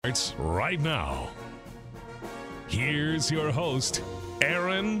starts right now. Here's your host,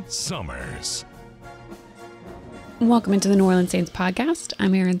 Aaron Summers. Welcome into the New Orleans Saints podcast.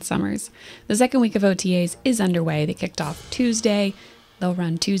 I'm Aaron Summers. The second week of OTAs is underway. They kicked off Tuesday. They'll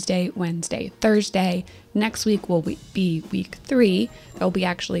run Tuesday, Wednesday, Thursday. Next week will be week 3. There will be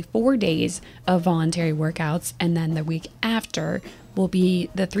actually 4 days of voluntary workouts. And then the week after will be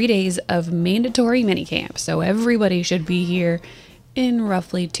the 3 days of mandatory minicamp. So everybody should be here in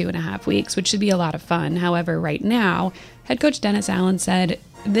roughly 2.5 weeks, which should be a lot of fun. However, right now, head coach Dennis Allen said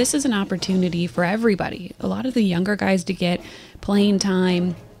this is an opportunity for everybody. A lot of the younger guys to get playing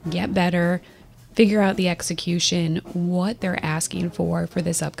time, get better, figure out the execution, what they're asking for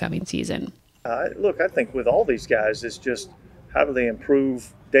this upcoming season. Look, I think with all these guys, it's just how do they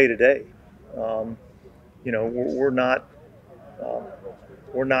improve day to day. We're not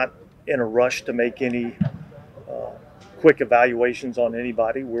in a rush to make any quick evaluations on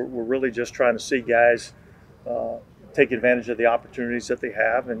anybody. We're really just trying to see guys take advantage of the opportunities that they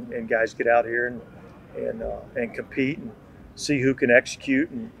have, and guys get out here and compete and see who can execute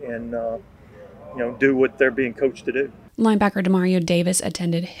and do what they're being coached to do. Linebacker Demario Davis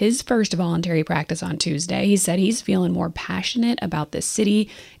attended his first voluntary practice on Tuesday. He said he's feeling more passionate about this city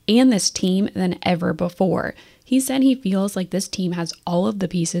and this team than ever before. He said he feels like this team has all of the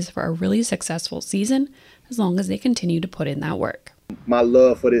pieces for a really successful season as long as they continue to put in that work. My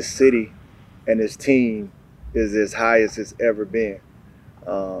love for this city and this team is as high as it's ever been.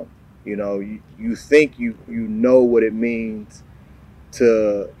 You think you know what it means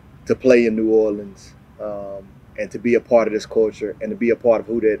to play in New Orleans and to be a part of this culture and to be a part of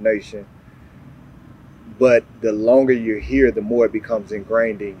Who Dat Nation. But the longer you're here, the more it becomes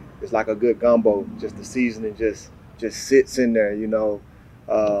ingrained in you. It's like a good gumbo, just the seasoning just sits in there,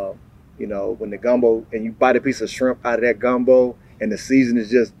 when the gumbo, and you bite a piece of shrimp out of that gumbo and the season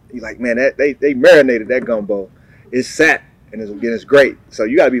is just, you're like, man, they marinated that gumbo. It's sat and it's great. So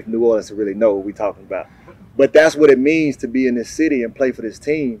you got to be from New Orleans to really know what we're talking about. But that's what it means to be in this city and play for this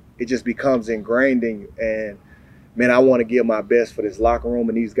team. It just becomes ingrained in you. And, man, I want to give my best for this locker room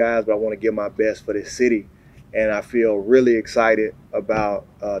and these guys, but I want to give my best for this city. And I feel really excited about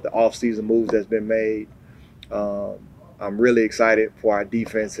the offseason moves that's been made. I'm really excited for our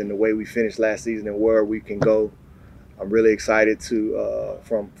defense and the way we finished last season and where we can go. I'm really excited to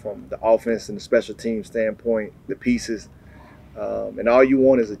from the offense and the special team standpoint, the pieces. And all you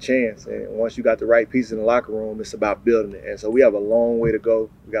want is a chance. And once you got the right pieces in the locker room, it's about building it. And so we have a long way to go.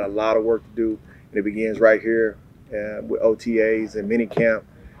 We got a lot of work to do. And it begins right here with OTAs and minicamp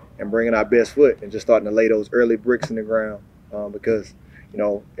and bringing our best foot and just starting to lay those early bricks in the ground because,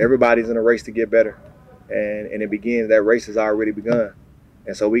 everybody's in a race to get better. And it begins, that race has already begun.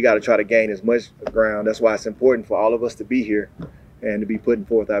 And so we got to try to gain as much ground. That's why it's important for all of us to be here and to be putting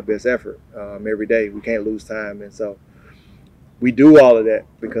forth our best effort every day. We can't lose time. And so we do all of that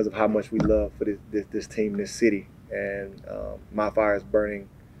because of how much we love for this team, this city. And my fire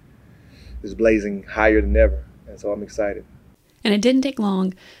is blazing higher than ever. And so I'm excited. And it didn't take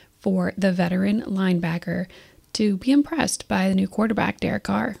long for the veteran linebacker to be impressed by the new quarterback, Derek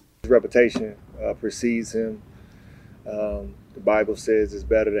Carr. His reputation precedes him. The Bible says it's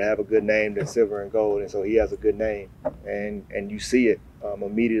better to have a good name than silver and gold, and so he has a good name. And you see it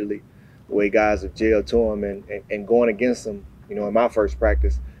immediately, the way guys have jailed to him and going against him. In my first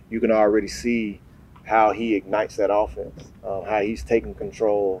practice, you can already see how he ignites that offense, how he's taking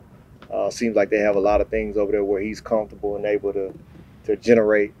control. Seems like they have a lot of things over there where he's comfortable and able to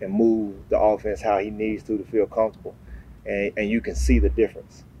generate and move the offense how he needs to feel comfortable. And you can see the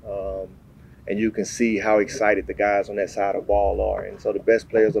difference. And you can see how excited the guys on that side of the ball are. And so the best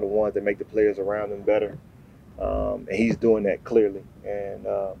players are the ones that make the players around them better. And he's doing that clearly. And,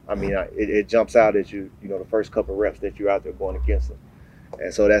 it jumps out at you, the first couple of reps that you're out there going against him.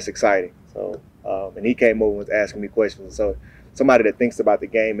 And so that's exciting. So, and he came over and was asking me questions. So somebody that thinks about the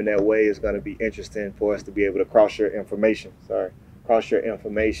game in that way is going to be interesting for us to be able to cross-share information.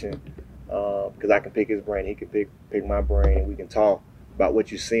 Because I can pick his brain, he can pick my brain. We can talk about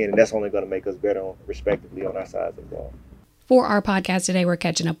what you're seeing, and that's only going to make us better respectively on our sides of the ball. For our podcast today, we're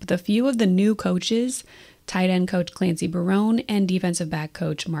catching up with a few of the new coaches, tight end coach Clancy Barone and defensive back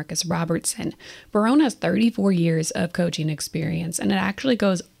coach Marcus Robertson. Barone has 34 years of coaching experience, and it actually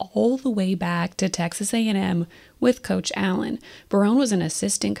goes all the way back to Texas A&M with Coach Allen. Barone was an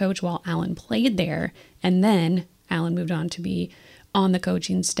assistant coach while Allen played there, and then Allen moved on to be on the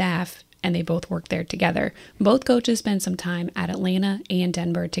coaching staff, and they both worked there together. Both coaches spent some time at Atlanta and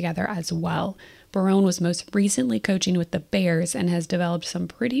Denver together as well. Barone was most recently coaching with the Bears and has developed some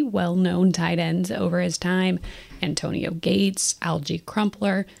pretty well-known tight ends over his time. Antonio Gates, Algie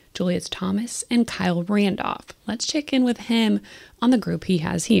Crumpler, Julius Thomas, and Kyle Randolph. Let's check in with him on the group he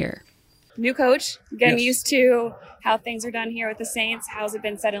has here. New coach, getting Yes. used to how things are done here with the Saints. How's it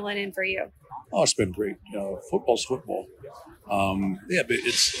been settling in for you? Oh, it's been great. Football's football. But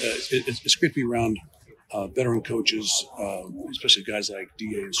it's great to be around veteran coaches, especially guys like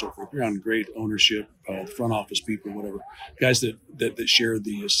DA and so forth. You're around great ownership, front office people, whatever. Guys that share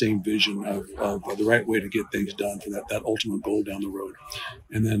the same vision of the right way to get things done for that ultimate goal down the road.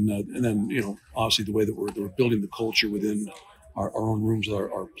 And then obviously the way that we're building the culture within our own rooms with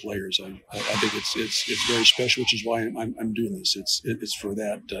our players. I think it's very special, which is why I'm doing this. It's for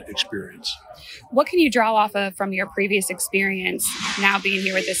that experience. What can you draw off of from your previous experience now being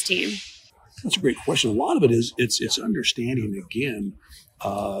here with this team? That's a great question. A lot of it is it's understanding again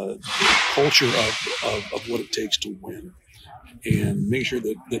the culture of what it takes to win, and make sure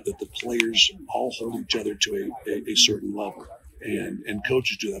that the players all hold each other to a certain level, and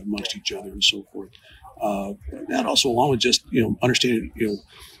coaches do that amongst each other and so forth. That also along with just understanding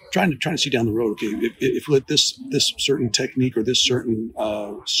trying to see down the road. Okay, if we let this certain technique or this certain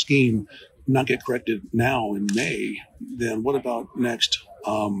scheme not get corrected now in May, then what about next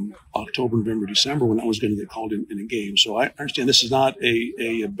October, November, December, when I was going to get called in a game? So I understand this is not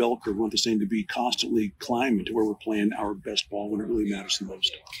a bell curve. We want this thing to be constantly climbing to where we're playing our best ball when it really matters the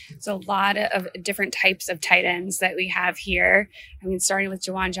most. So a lot of different types of tight ends that we have here. I mean, starting with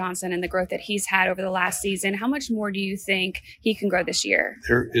Juwan Johnson and the growth that he's had over the last season, how much more do you think he can grow this year?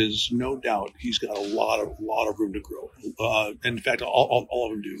 There is no doubt he's got a lot of room to grow. And in fact, all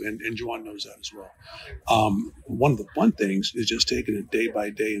of them do. And Juwan knows that as well. One of the fun things is just taking it day by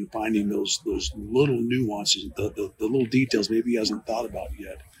day and finding those little nuances, the little details maybe he hasn't thought about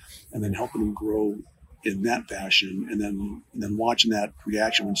yet, and then helping him grow in that fashion, and then watching that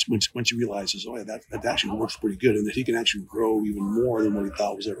reaction once he realizes, oh yeah, that actually works pretty good, and that he can actually grow even more than what he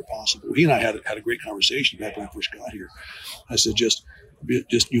thought was ever possible. He and I had a great conversation back when I first got here. I said, just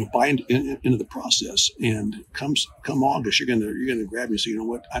buy into the process, and come August, you're gonna grab me. So you know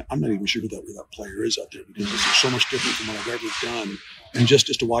what? I'm not even sure who that player is out there, because it's so much different from what I've ever done. And just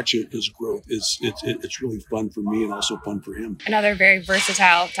to watch his growth it's really fun for me and also fun for him. Another very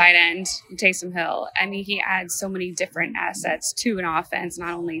versatile tight end, Taysom Hill. I mean, he adds so many different assets to an offense,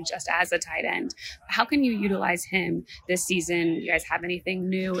 not only just as a tight end. How can you utilize him this season? You guys have anything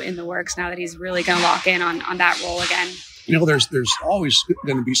new in the works now that he's really going to lock in on that role again? There's always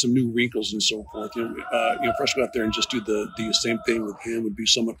going to be some new wrinkles and so forth. For us to go out there and just do the same thing with him would be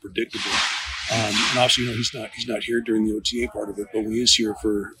somewhat predictable. And obviously, he's not here during the OTA part of it, but when he is here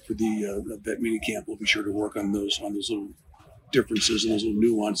for the vet mini camp, we'll be sure to work on those little differences and those little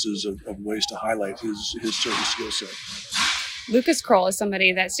nuances of ways to highlight his certain skill set. Lucas Kroll is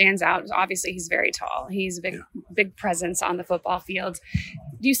somebody that stands out. Obviously, he's very tall. He's a big presence on the football field.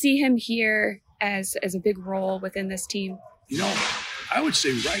 Do you see him here as a big role within this team? I would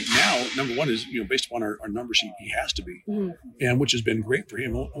say right now, number one is, based upon our numbers, he has to be, and which has been great for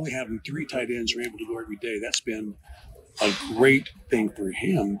him. Only having 3 tight ends who are able to go every day, that's been a great thing for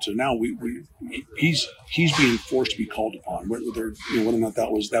him. So now he's being forced to be called upon, whether or not that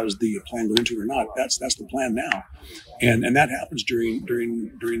was the plan going into it or not. That's the plan now, and that happens during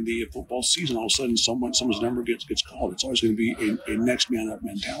the football season. All of a sudden, someone's number gets called. It's always going to be a next man up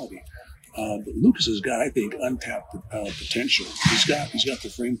mentality. But Lucas has got, I think, untapped potential. He's got the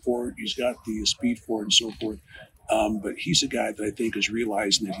frame for it. He's got the speed for it and so forth. But he's a guy that I think is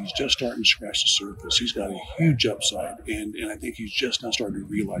realizing that he's just starting to scratch the surface. He's got a huge upside, and I think he's just now starting to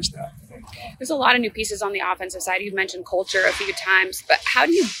realize that. There's a lot of new pieces on the offensive side. You've mentioned culture a few times, but how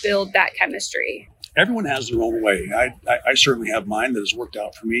do you build that chemistry? Everyone has their own way. I certainly have mine that has worked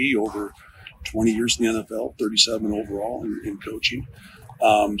out for me over 20 years in the NFL, 37 overall in coaching.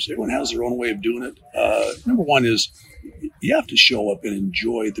 So everyone has their own way of doing it. Number one is you have to show up and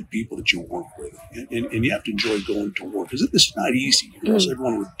enjoy the people that you work with, and you have to enjoy going to work, because this is not easy, or else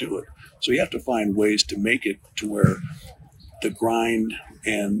everyone would do it. So you have to find ways to make it to where the grind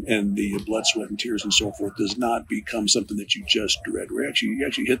and the blood, sweat, and tears and so forth does not become something that you just dread. You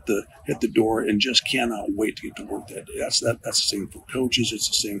actually hit the door and just cannot wait to get to work that day. That's the same for coaches. It's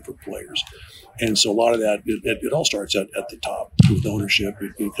the same for players. And so a lot of that, it all starts at the top with ownership.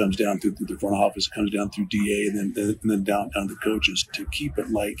 It comes down through the front office, it comes down through DA, and then down to coaches, to keep it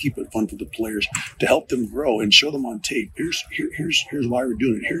light, keep it fun for the players, to help them grow and show them on tape. Here's why we're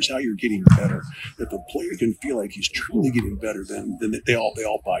doing it. Here's how you're getting better. If a player can feel like he's truly getting better, then they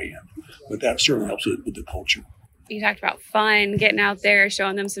all buy in. But that certainly helps with the culture. You talked about fun, getting out there,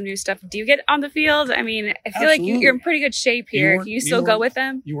 showing them some new stuff. Do you get on the field? I mean, I feel like you're in pretty good shape here. Can you still go with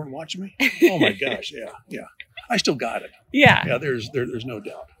them? You weren't watching me? Oh my gosh, yeah. I still got it. Yeah. There's no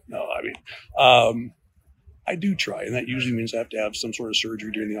doubt. No, I mean, I do try, and that usually means I have to have some sort of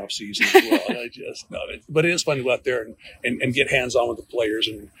surgery during the off season as well. But it is fun to go out there and get hands on with the players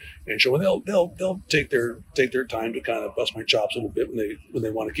and show. And they'll take their time to kind of bust my chops a little bit when they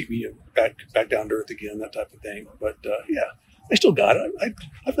want to keep me back down to earth again, that type of thing. But I still got it.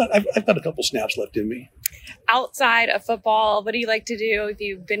 I've got a couple snaps left in me. Outside of football, what do you like to do? Have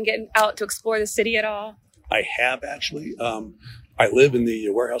you been getting out to explore the city at all? I have actually. I live in the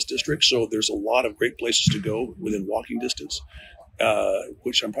warehouse district, so there's a lot of great places to go within walking distance,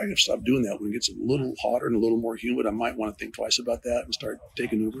 which I'm probably going to stop doing that when it gets a little hotter and a little more humid. I might want to think twice about that and start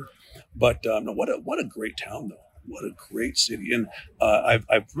taking Uber. But no, what a great town, though. What a great city. And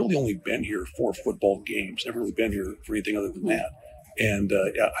I've really only been here for football games. Never really been here for anything other than that. And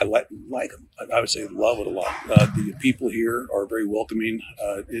I like them. I would say love it a lot. The people here are very welcoming.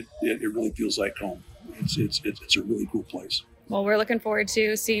 It really feels like home. It's a really cool place. Well, we're looking forward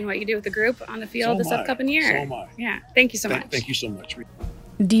to seeing what you do with the group on the field this upcoming year. So am I. Yeah. Thank you so much. Thank you so much.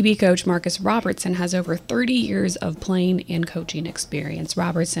 DB coach Marcus Robertson has over 30 years of playing and coaching experience.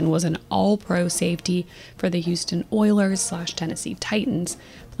 Robertson was an all-pro safety for the Houston Oilers / Tennessee Titans,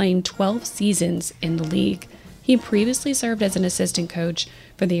 playing 12 seasons in the league. He previously served as an assistant coach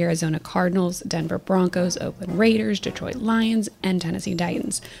for the Arizona Cardinals, Denver Broncos, Oakland Raiders, Detroit Lions, and Tennessee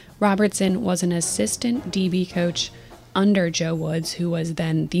Titans. Robertson was an assistant DB coach under Joe Woods, who was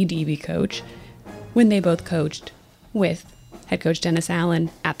then the DB coach, when they both coached with head coach Dennis Allen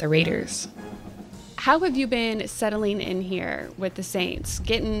at the Raiders. How have you been settling in here with the Saints?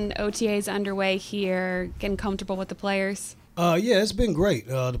 Getting OTAs underway here, getting comfortable with the players? Yeah, it's been great.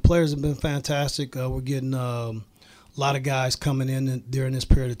 The players have been fantastic. We're getting a lot of guys coming in during this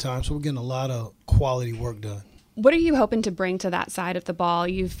period of time, so we're getting a lot of quality work done. What are you hoping to bring to that side of the ball?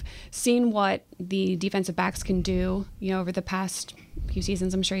 You've seen what the defensive backs can do, over the past few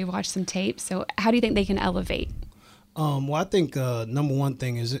seasons. I'm sure you've watched some tape. So how do you think they can elevate? Well, I think number one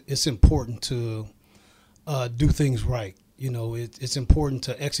thing is it's important to do things right. It's important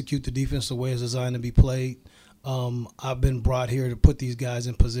to execute the defense the way it's designed to be played. I've been brought here to put these guys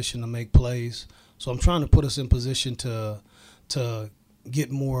in position to make plays. So I'm trying to put us in position to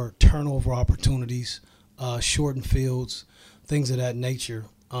get more turnover opportunities, shorten fields, things of that nature.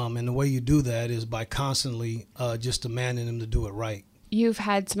 And the way you do that is by constantly just demanding them to do it right. You've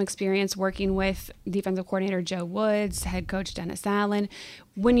had some experience working with defensive coordinator Joe Woods, head coach Dennis Allen.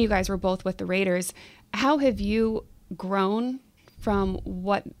 When you guys were both with the Raiders, how have you grown from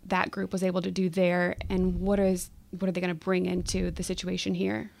what that group was able to do there, and what are they going to bring into the situation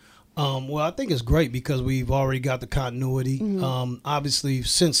here? Well, I think it's great because we've already got the continuity. Mm-hmm. Obviously,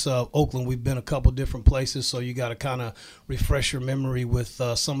 since Oakland, we've been a couple different places, so you got to kind of refresh your memory with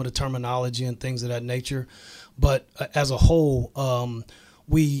some of the terminology and things of that nature. But as a whole,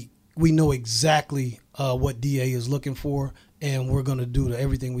 we know exactly what DA is looking for, and we're going to do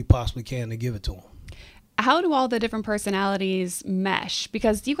everything we possibly can to give it to him. How do all the different personalities mesh?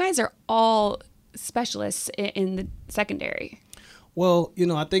 Because you guys are all specialists in the secondary. Well,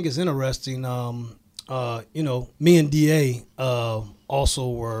 I think it's interesting. Me and DA also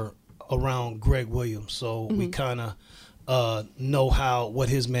were around Greg Williams, so we kind of know what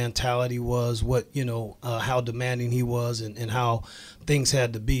his mentality was, how demanding he was, and how things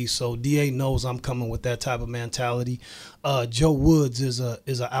had to be. So DA knows I'm coming with that type of mentality. Joe Woods is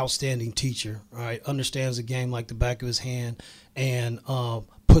an outstanding teacher, right? Understands the game like the back of his hand, and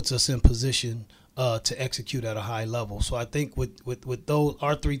puts us in position to execute at a high level. So I think with those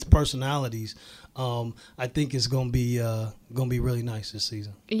our three personalities, I think it's going to be really nice this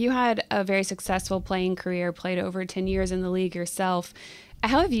season. You had a very successful playing career, played over 10 years in the league yourself.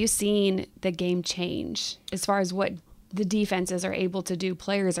 How have you seen the game change as far as what the defenses are able to do,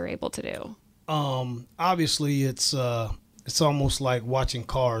 players are able to do? Obviously, it's almost like watching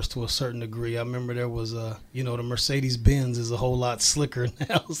cars to a certain degree. I remember there was the Mercedes-Benz is a whole lot slicker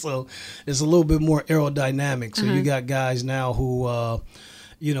now, so it's a little bit more aerodynamic. So you got guys now who,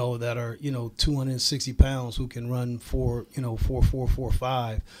 that are 260 pounds who can run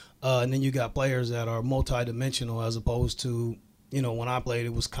 4.5, and then you got players that are multidimensional as opposed to when I played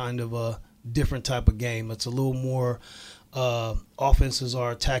it was kind of a different type of game. It's a little more. Offenses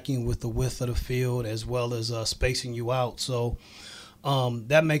are attacking with the width of the field as well as spacing you out. So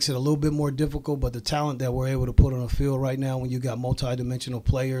that makes it a little bit more difficult, but the talent that we're able to put on the field right now when you got multidimensional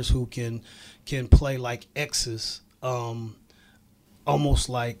players who can play like X's, almost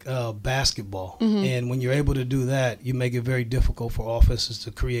like basketball. And when you're able to do that, you make it very difficult for offenses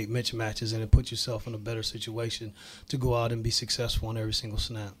to create mismatches and to put yourself in a better situation to go out and be successful on every single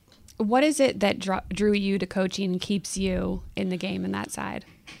snap. What is it that drew you to coaching and keeps you in the game in that side?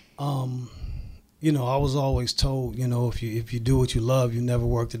 You know, I was always told, you know, if you do what you love, you never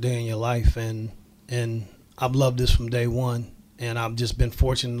work a day in your life. And I've loved this from day one. And I've just been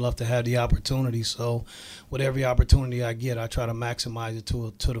fortunate enough to have the opportunity. So with every opportunity I get, I try to maximize it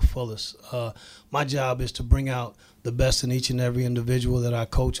to the fullest. My job is to bring out the best in each and every individual that I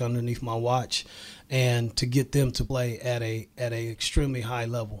coach underneath my watch and to get them to play at a extremely high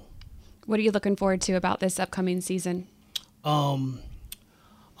level. What are you looking forward to about this upcoming season? I'm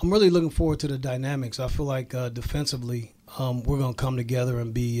really looking forward to the dynamics. I feel like defensively, we're going to come together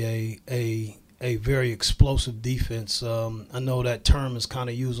and be a very explosive defense. I know that term is kind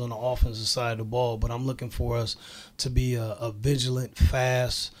of used on the offensive side of the ball, but I'm looking for us to be a vigilant,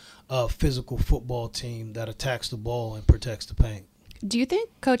 fast, physical football team that attacks the ball and protects the paint. Do you think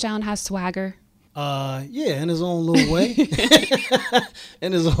Coach Allen has swagger? Yeah, in his own little way.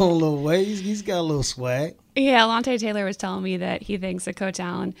 In his own little way. He's got a little swag. Yeah, Alontae Taylor was telling me that he thinks that Coach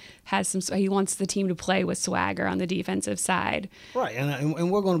Allen has he wants the team to play with swagger on the defensive side. Right,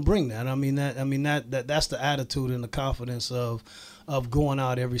 and we're going to bring that. I mean that's the attitude and the confidence of going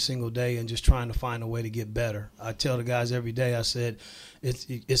out every single day and just trying to find a way to get better. I tell the guys every day, I said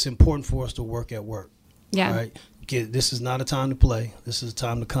it's important for us to work at work. Yeah. All right. This is not a time to play. This is a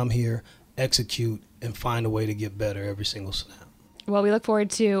time to come here, execute, and find a way to get better every single snap. Well, we look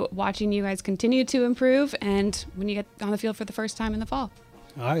forward to watching you guys continue to improve and when you get on the field for the first time in the fall.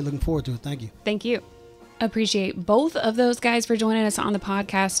 All right, looking forward to it. Thank you. Thank you. Appreciate both of those guys for joining us on the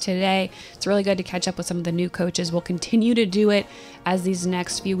podcast today. It's really good to catch up with some of the new coaches. We'll continue to do it as these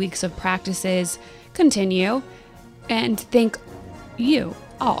next few weeks of practices continue. And thank you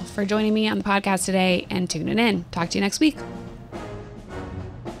all for joining me on the podcast today and tuning in. Talk to you next week.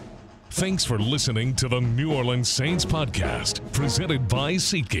 Thanks for listening to the New Orleans Saints podcast, presented by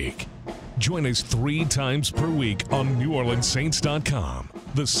SeatGeek. Join us 3 times per week on NewOrleansSaints.com,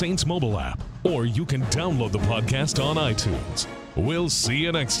 the Saints mobile app, or you can download the podcast on iTunes. We'll see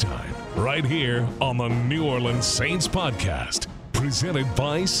you next time, right here on the New Orleans Saints podcast, presented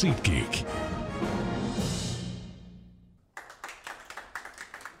by SeatGeek.